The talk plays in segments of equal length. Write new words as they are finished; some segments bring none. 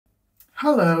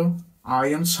Hello, I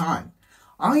am Shan.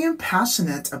 I am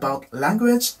passionate about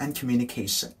language and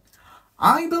communication.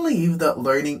 I believe that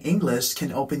learning English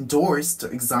can open doors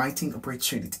to exciting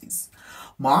opportunities.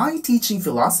 My teaching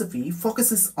philosophy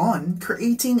focuses on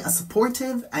creating a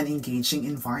supportive and engaging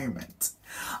environment.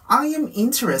 I am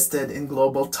interested in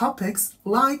global topics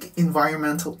like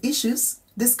environmental issues,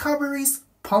 discoveries,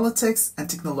 politics, and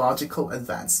technological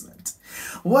advancement.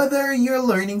 Whether you're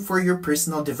learning for your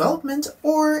personal development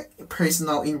or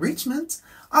personal enrichment,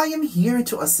 I am here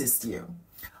to assist you.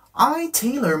 I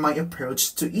tailor my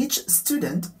approach to each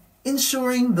student,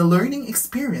 ensuring the learning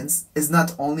experience is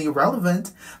not only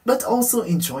relevant but also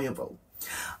enjoyable.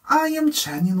 I am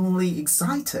genuinely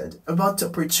excited about the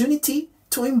opportunity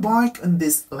to embark on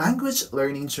this language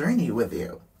learning journey with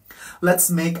you. Let's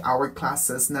make our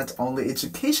classes not only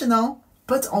educational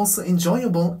but also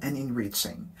enjoyable and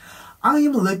enriching. I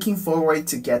am looking forward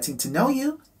to getting to know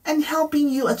you and helping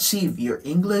you achieve your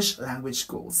English language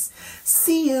goals.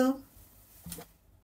 See you!